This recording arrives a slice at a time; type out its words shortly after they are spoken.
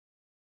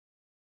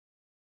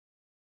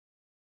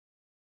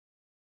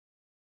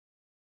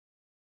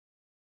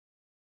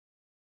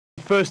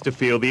first to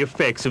feel the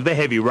effects of the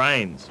heavy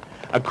rains.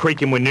 A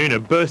creek in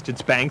Woonona burst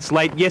its banks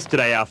late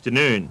yesterday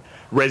afternoon,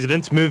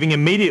 residents moving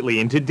immediately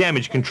into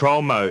damage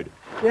control mode.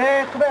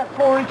 Yeah, it's about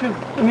 4 inches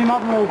in my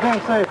mother-in-law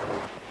downstairs.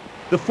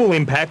 The full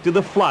impact of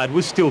the flood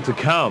was still to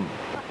come.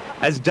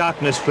 As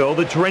darkness fell,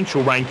 the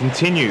torrential rain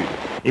continued.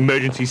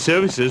 Emergency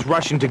services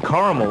rushing to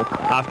Corrimal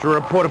after a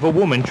report of a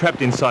woman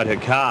trapped inside her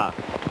car.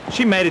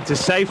 She made it to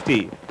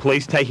safety.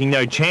 Police, taking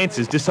no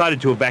chances,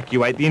 decided to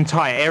evacuate the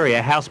entire area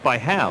house by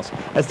house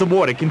as the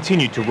water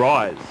continued to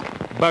rise.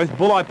 Both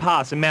Bulli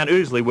Pass and Mount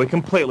Ousley were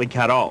completely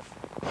cut off.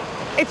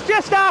 It's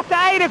just after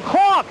 8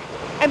 o'clock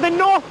and the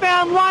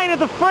northbound lane of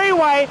the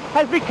freeway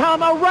has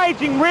become a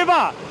raging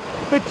river.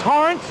 The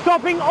torrent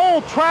stopping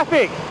all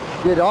traffic.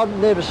 Yeah, I've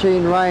never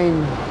seen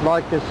rain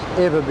like this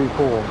ever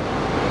before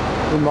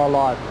in my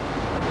life.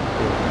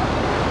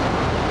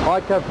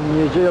 I come from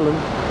New Zealand,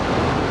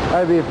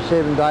 over here for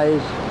 7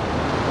 days,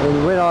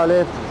 and when I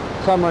left,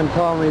 someone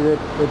told me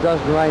that it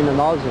doesn't rain in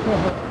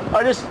Aussie.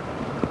 I just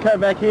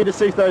came back here to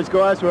see if those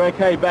guys were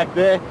okay back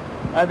there,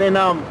 and then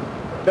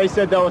they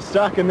said they were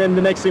stuck, and then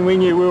the next thing we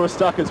knew, we were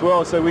stuck as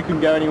well, so we couldn't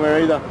go anywhere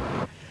either.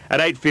 At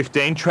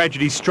 8:15,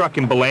 tragedy struck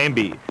in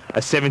Bellambi. A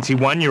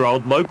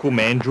 71-year-old local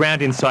man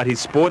drowned inside his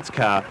sports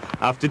car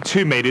after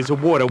 2 metres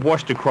of water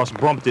washed across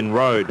Brompton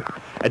Road.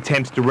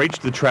 Attempts to reach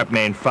the trapped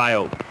man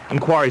failed.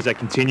 Inquiries are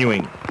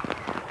continuing.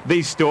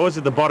 These stores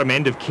at the bottom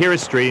end of Kira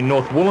Street in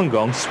North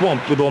Wollongong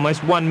swamped with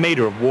almost 1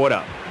 metre of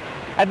water.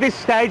 At this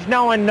stage,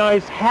 no one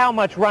knows how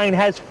much rain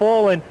has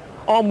fallen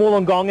on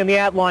Wollongong and the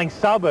outlying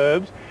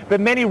suburbs, but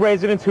many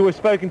residents who were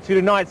spoken to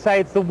tonight say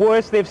it's the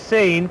worst they've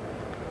seen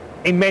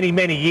in many,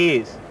 many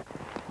years.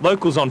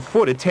 Locals on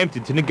foot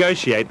attempted to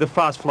negotiate the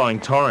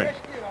fast-flowing torrent.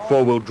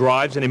 4-wheel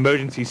drives and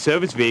emergency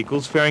service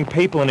vehicles ferrying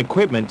people and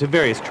equipment to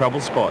various trouble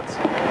spots.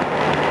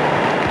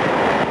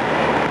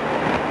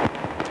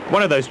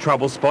 One of those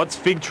trouble spots,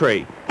 Fig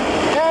Tree.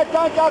 Yeah,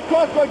 don't go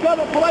across, we've got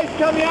the police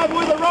coming over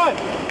with a rope.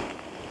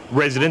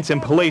 Residents and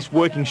police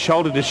working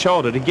shoulder to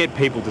shoulder to get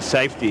people to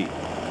safety.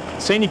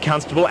 Senior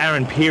Constable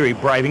Aaron Peary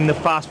braving the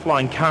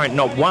fast-flowing current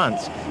not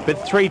once,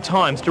 but 3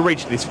 times to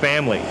reach this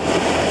family.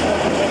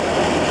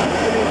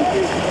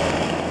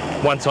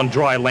 Once on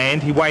dry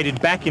land, he waded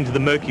back into the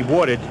murky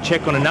water to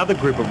check on another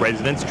group of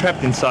residents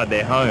trapped inside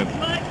their home.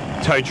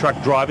 Tow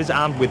truck drivers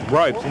armed with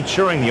ropes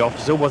ensuring the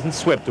officer wasn't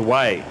swept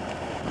away.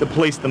 The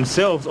police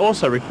themselves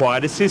also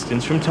required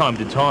assistance from time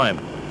to time.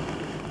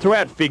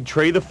 Throughout Fig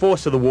Tree, the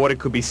force of the water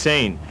could be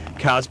seen.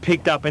 Cars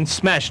picked up and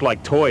smashed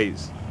like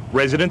toys.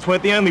 Residents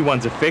weren't the only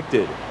ones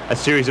affected. A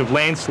series of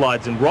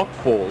landslides and rock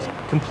falls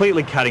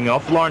completely cutting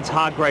off Lawrence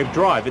Hargrave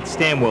Drive at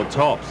Stanwell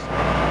Tops.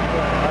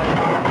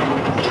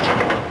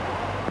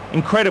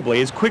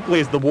 Incredibly, as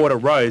quickly as the water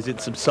rose, it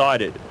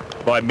subsided.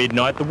 By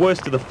midnight, the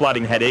worst of the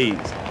flooding had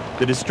eased.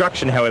 The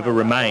destruction, however,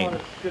 remained.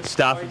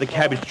 Staff at the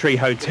Cabbage Tree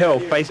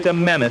Hotel faced a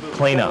mammoth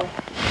clean-up.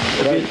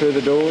 Right through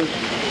the doors,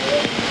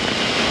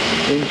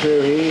 in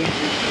through here,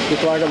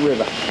 just like a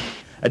river.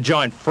 A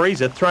giant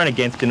freezer thrown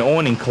against an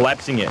awning,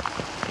 collapsing it.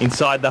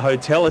 Inside the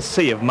hotel, a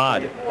sea of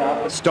mud.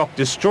 Stock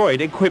destroyed,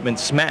 equipment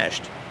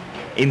smashed.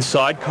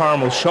 Inside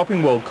Corrimal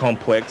Shopping World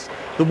complex,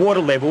 the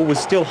water level was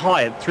still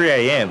high at 3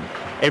 a.m.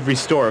 Every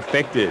store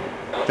affected.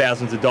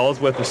 Thousands of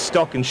dollars worth of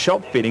stock and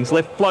shop fittings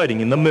left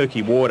floating in the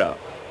murky water.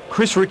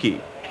 Chris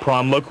Rickey,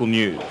 Prime Local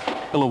News.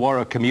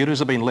 Illawarra commuters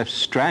have been left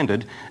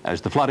stranded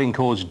as the flooding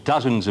caused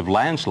dozens of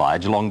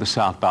landslides along the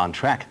southbound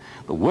track.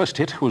 The worst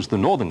hit was the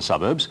northern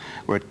suburbs,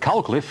 where at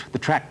Culcliff the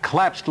track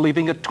collapsed,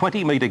 leaving a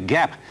 20-metre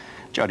gap.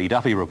 Jodie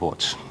Duffy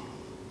reports.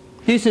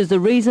 This is the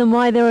reason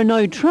why there are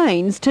no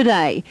trains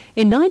today.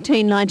 In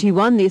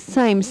 1991, this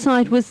same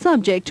site was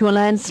subject to a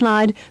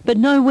landslide, but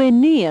nowhere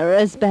near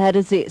as bad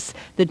as this.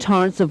 The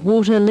torrents of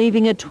water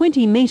leaving a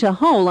 20-metre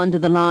hole under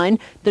the line,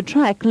 the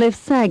track left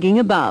sagging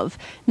above.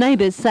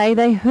 Neighbours say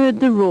they heard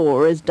the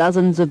roar as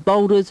dozens of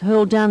boulders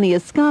hurled down the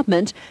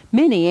escarpment,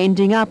 many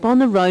ending up on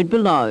the road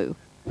below.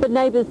 But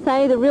neighbours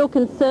say the real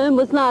concern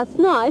was last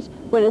night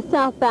when a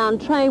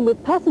southbound train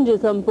with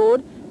passengers on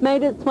board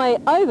made its way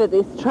over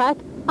this track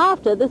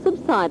after the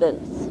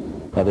subsidence.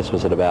 Now this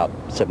was at about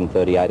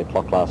 7:30, 8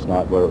 o'clock last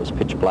night, where it was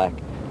pitch black,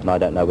 and I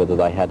don't know whether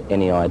they had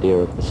any idea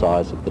of the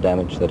size of the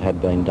damage that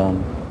had been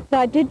done.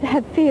 I did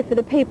have fear for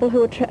the people who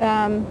were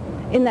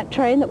in that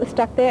train that was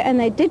stuck there, and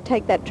they did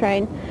take that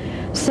train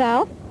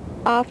south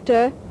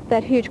after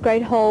that huge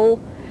great hole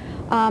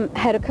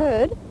had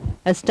occurred.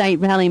 A State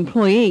Rail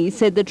employee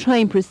said the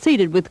train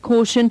proceeded with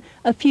caution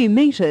a few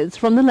metres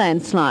from the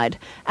landslide.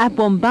 At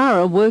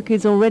Wombara, work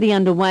is already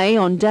underway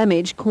on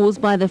damage caused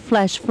by the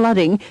flash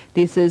flooding.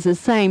 This is the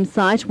same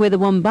site where the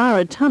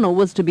Wombara tunnel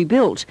was to be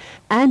built.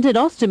 And at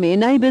Ostermere,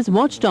 neighbours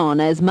watched on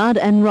as mud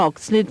and rock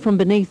slid from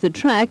beneath the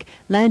track,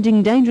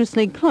 landing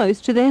dangerously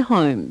close to their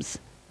homes.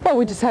 Well,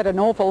 we just had an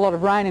awful lot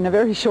of rain in a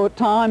very short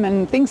time,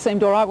 and things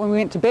seemed all right when we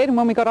went to bed, and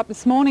when we got up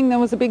this morning there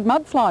was a big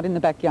mudslide in the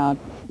backyard.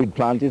 We'd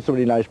planted some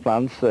really nice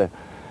plants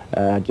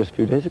just a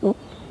few days ago,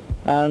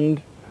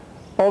 and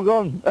all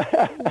gone.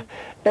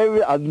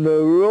 And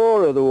the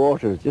roar of the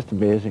water was just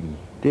amazing.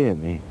 Dear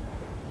me.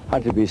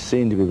 Had to be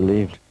seen to be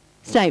believed.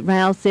 State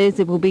Rail says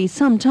it will be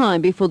some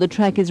time before the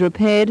track is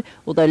repaired,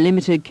 although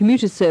limited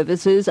commuter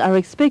services are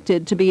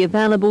expected to be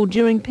available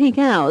during peak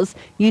hours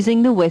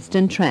using the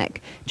Western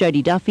Track.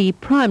 Jodie Duffy,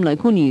 Prime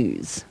Local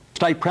News.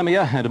 State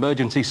Premier and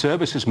Emergency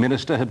Services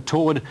Minister have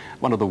toured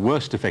one of the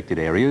worst affected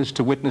areas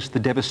to witness the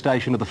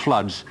devastation of the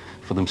floods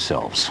for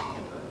themselves.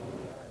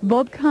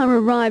 Bob Carr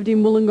arrived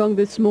in Wollongong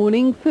this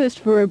morning, first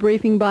for a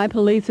briefing by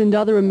police and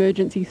other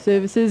emergency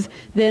services.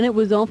 Then it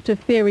was off to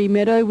Fairy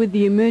Meadow with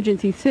the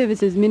Emergency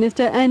Services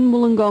Minister and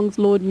Wollongong's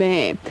Lord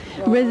Mayor.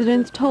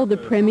 Residents told the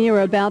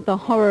Premier about the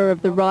horror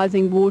of the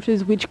rising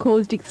waters which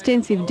caused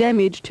extensive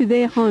damage to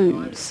their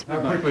homes. How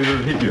quickly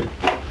did it hit you?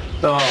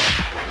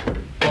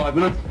 5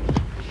 minutes.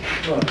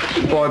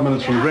 5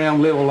 minutes from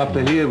ground level up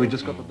to here. We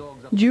just got the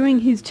dogs up. During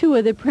his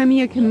tour, the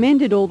Premier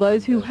commended all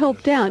those who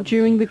helped out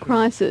during the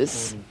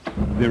crisis.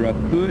 There are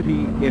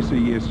 30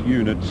 SES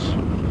units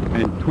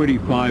and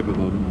 25 of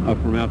them are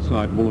from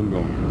outside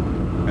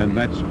Wollongong, and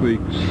that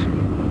speaks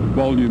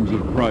volumes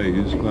of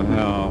praise for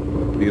how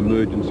the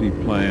emergency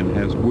plan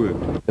has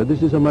worked.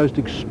 This is a most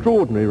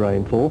extraordinary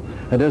rainfall,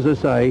 and as I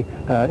say,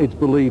 it's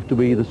believed to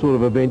be the sort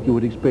of event you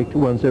would expect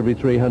once every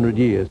 300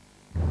 years.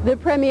 The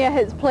Premier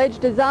has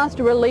pledged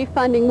disaster relief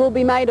funding will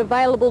be made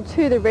available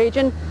to the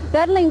region.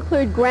 That'll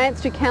include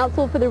grants to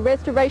Council for the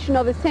restoration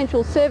of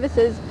essential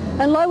services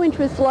and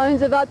low-interest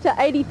loans of up to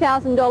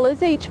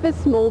 $80,000 each for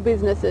small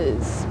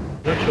businesses.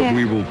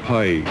 We will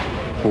pay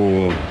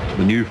for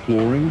the new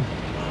flooring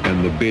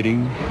and the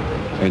bedding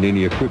and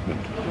any equipment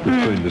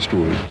that's been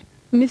destroyed.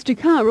 Mr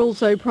Carr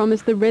also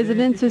promised the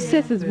residents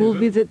assessors will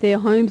visit their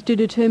homes to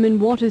determine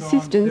what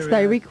assistance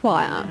they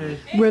require.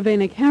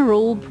 Ravenna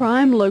Carroll,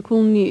 Prime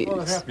Local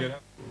News.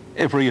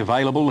 Every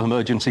available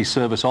emergency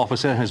service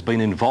officer has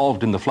been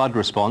involved in the flood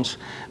response.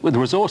 With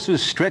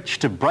resources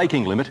stretched to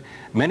breaking limit,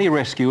 many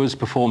rescuers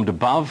performed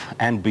above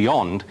and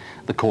beyond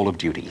the call of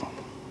duty.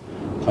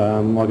 I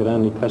could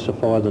only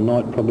classify the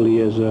night probably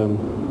as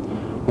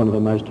one of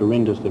the most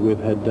horrendous that we've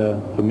had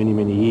for many,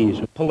 many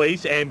years.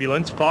 Police,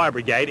 ambulance, fire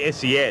brigade,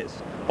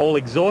 SES, all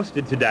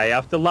exhausted today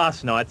after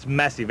last night's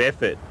massive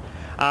effort.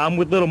 Armed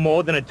with little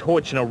more than a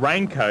torch and a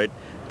raincoat,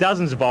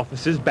 dozens of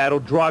officers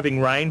battled driving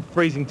rain,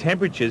 freezing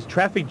temperatures,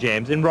 traffic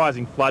jams and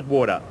rising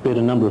floodwater. We had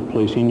a number of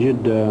police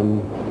injured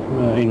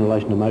in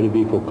relation to motor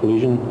vehicle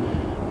collision.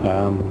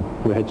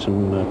 We had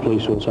some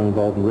police also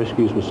involved in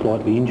rescues were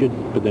slightly injured,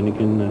 but then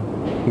again,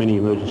 many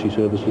emergency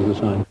services the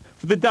same.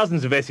 For the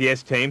dozens of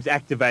SES teams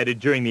activated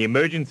during the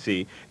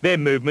emergency, their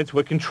movements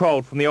were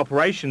controlled from the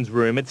operations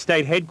room at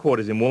State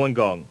Headquarters in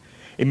Wollongong.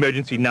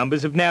 Emergency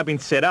numbers have now been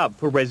set up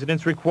for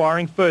residents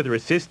requiring further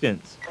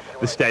assistance.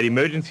 The State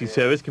Emergency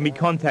Service can be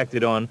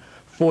contacted on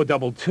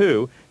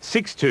 422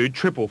 62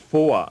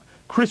 444.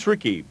 Chris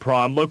Rickey,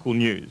 Prime Local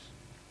News.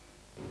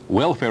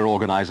 Welfare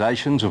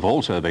organisations have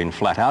also been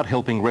flat out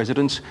helping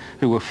residents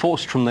who were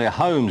forced from their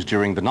homes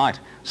during the night.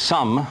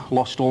 Some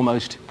lost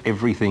almost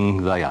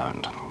everything they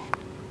owned.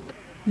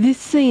 This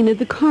scene at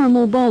the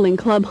Corrimal Bowling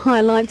Club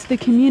highlights the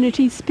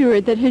community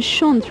spirit that has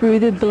shone through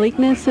the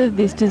bleakness of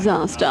this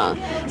disaster.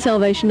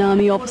 Salvation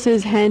Army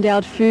officers hand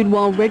out food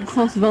while Red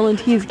Cross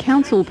volunteers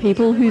counsel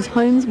people whose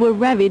homes were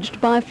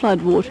ravaged by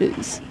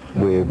floodwaters.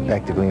 We're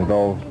actively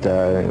involved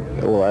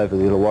all over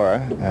the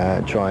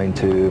Illawarra trying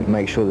to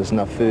make sure there's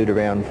enough food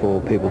around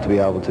for people to be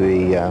able to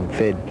be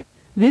fed.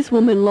 This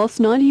woman lost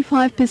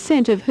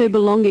 95% of her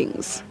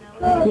belongings.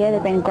 Yeah,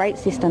 they've been great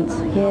assistance.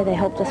 Yeah, they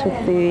helped us with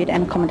food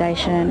and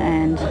accommodation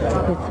and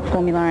with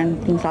formula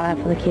and things like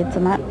that for the kids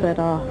and that. But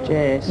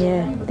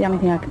yeah, the only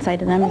thing I can say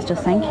to them is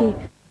just thank you.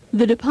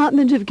 The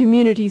Department of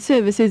Community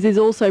Services is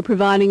also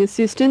providing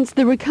assistance.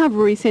 The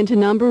Recovery Centre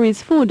number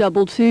is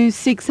 422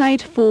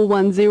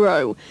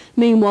 68410.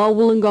 Meanwhile,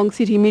 Wollongong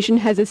City Mission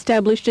has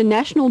established a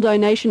national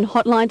donation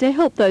hotline to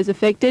help those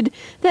affected.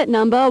 That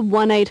number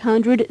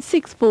 1800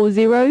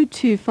 640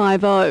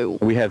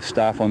 250. We have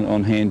staff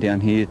on hand down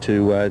here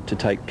to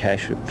take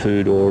cash,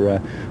 food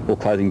or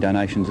clothing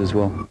donations as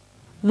well.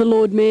 The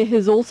Lord Mayor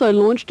has also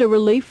launched a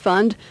relief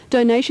fund.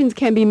 Donations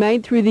can be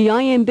made through the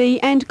IMB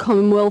and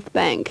Commonwealth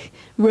Bank.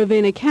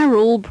 Ravenna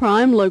Carroll,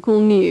 Prime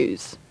Local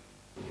News.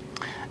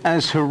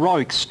 As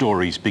heroic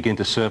stories begin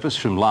to surface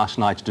from last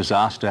night's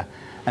disaster,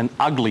 an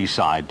ugly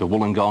side to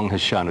Wollongong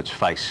has shown its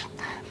face.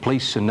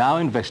 Police are now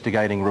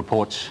investigating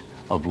reports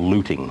of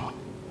looting.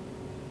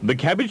 The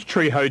Cabbage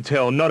Tree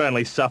Hotel not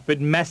only suffered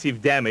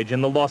massive damage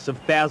and the loss of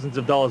thousands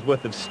of dollars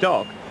worth of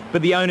stock,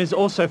 but the owners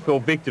also fell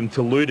victim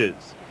to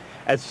looters.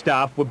 As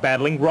staff were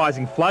battling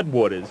rising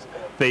floodwaters,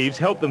 thieves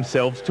helped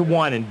themselves to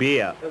wine and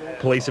beer.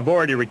 Police have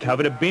already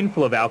recovered a bin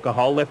full of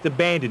alcohol left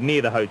abandoned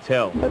near the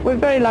hotel. But we're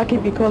very lucky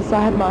because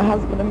I have my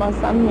husband and my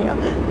son here.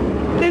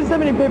 There's so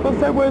many people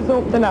so worse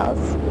off than us,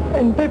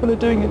 and people are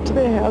doing it to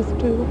their house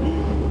too.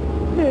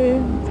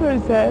 Yeah, it's very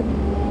sad.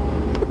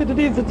 But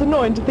it's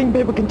annoying to think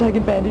people can take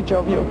advantage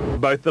of you.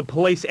 Both the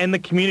police and the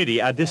community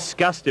are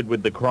disgusted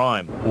with the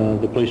crime.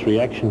 The police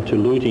reaction to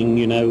looting,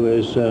 you know,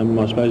 is,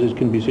 I suppose it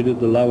can be considered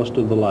the lowest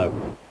of the low.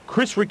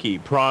 Chris Rickey,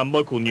 Prime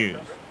Local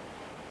News.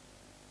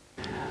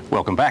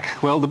 Welcome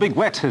back. Well, the big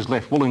wet has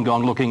left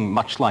Wollongong looking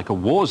much like a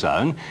war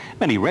zone.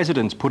 Many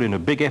residents put in a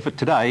big effort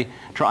today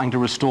trying to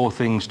restore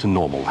things to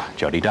normal.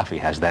 Jodie Duffy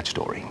has that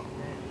story.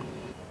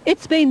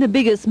 It's been the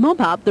biggest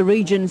mop-up the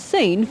region's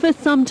seen for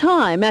some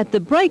time. At the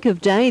break of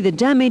day, the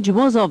damage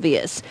was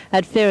obvious.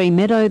 At Ferry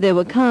Meadow, there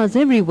were cars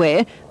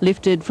everywhere,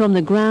 lifted from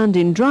the ground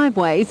in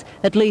driveways,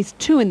 at least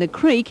 2 in the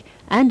creek,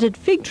 and at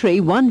Fig Tree,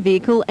 1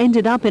 vehicle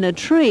ended up in a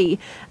tree.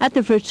 At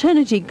the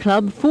Fraternity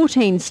Club,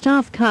 14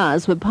 staff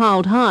cars were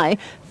piled high,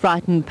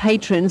 frightened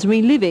patrons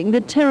reliving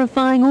the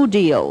terrifying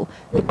ordeal.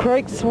 The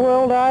creek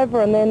swirled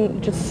over and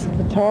then just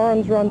the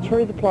torrents run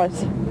through the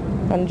place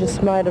and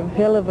just made a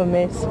hell of a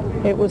mess.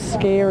 It was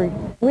scary.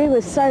 We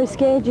were so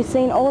scared. You've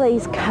seen all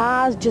these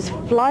cars just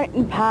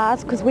floating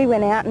past because we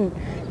went out and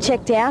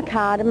checked our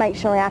car to make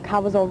sure our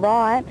car was all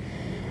right.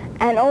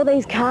 And all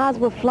these cars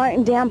were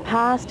floating down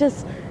past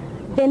us,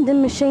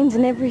 vending machines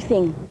and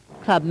everything.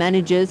 Club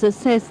managers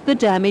assess the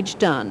damage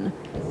done.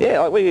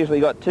 Yeah, like we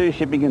usually got 2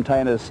 shipping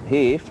containers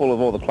here full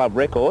of all the club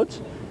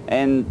records,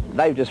 and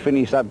they've just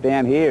finished up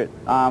down here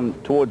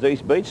towards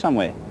East Beach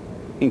somewhere.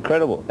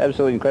 Incredible,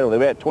 absolutely incredible.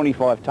 They're about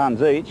 25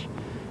 tonnes each,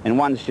 and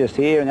one's just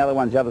here and the other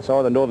one's the other side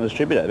of the Northern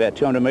Distributor, about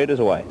 200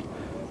 metres away.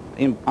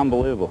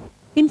 Unbelievable.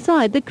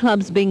 Inside, the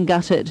club's been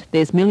gutted.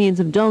 There's millions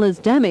of dollars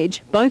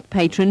damage, both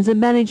patrons and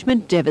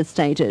management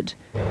devastated.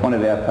 One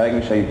of our poker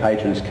machine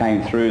patrons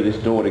came through this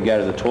door to go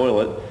to the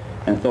toilet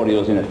and thought he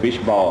was in a fish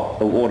bowl.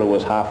 The water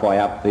was halfway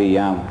up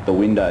the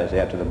windows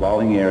out to the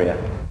bowling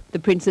area. The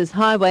Princes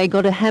Highway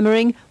got a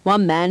hammering.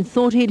 One man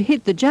thought he'd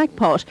hit the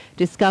jackpot,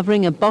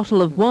 discovering a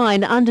bottle of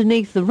wine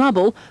underneath the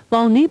rubble,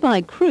 while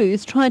nearby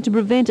crews tried to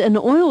prevent an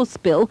oil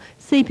spill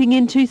seeping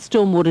into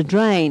stormwater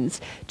drains.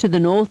 To the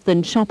north,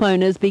 then, shop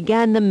owners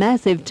began the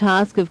massive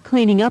task of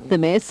cleaning up the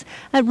mess.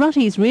 At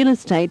Rutty's Real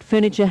Estate,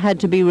 furniture had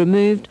to be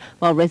removed,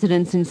 while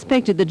residents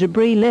inspected the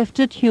debris left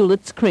at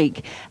Hewlett's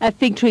Creek. At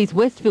Fig Tree's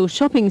Westville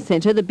Shopping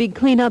Centre, the big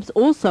clean-up's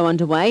also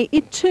underway.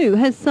 It too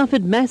has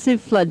suffered massive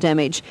flood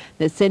damage.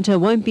 The centre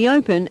won't be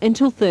open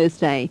until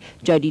Thursday.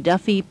 Jodie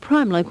Duffy,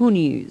 Prime Local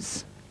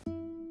News.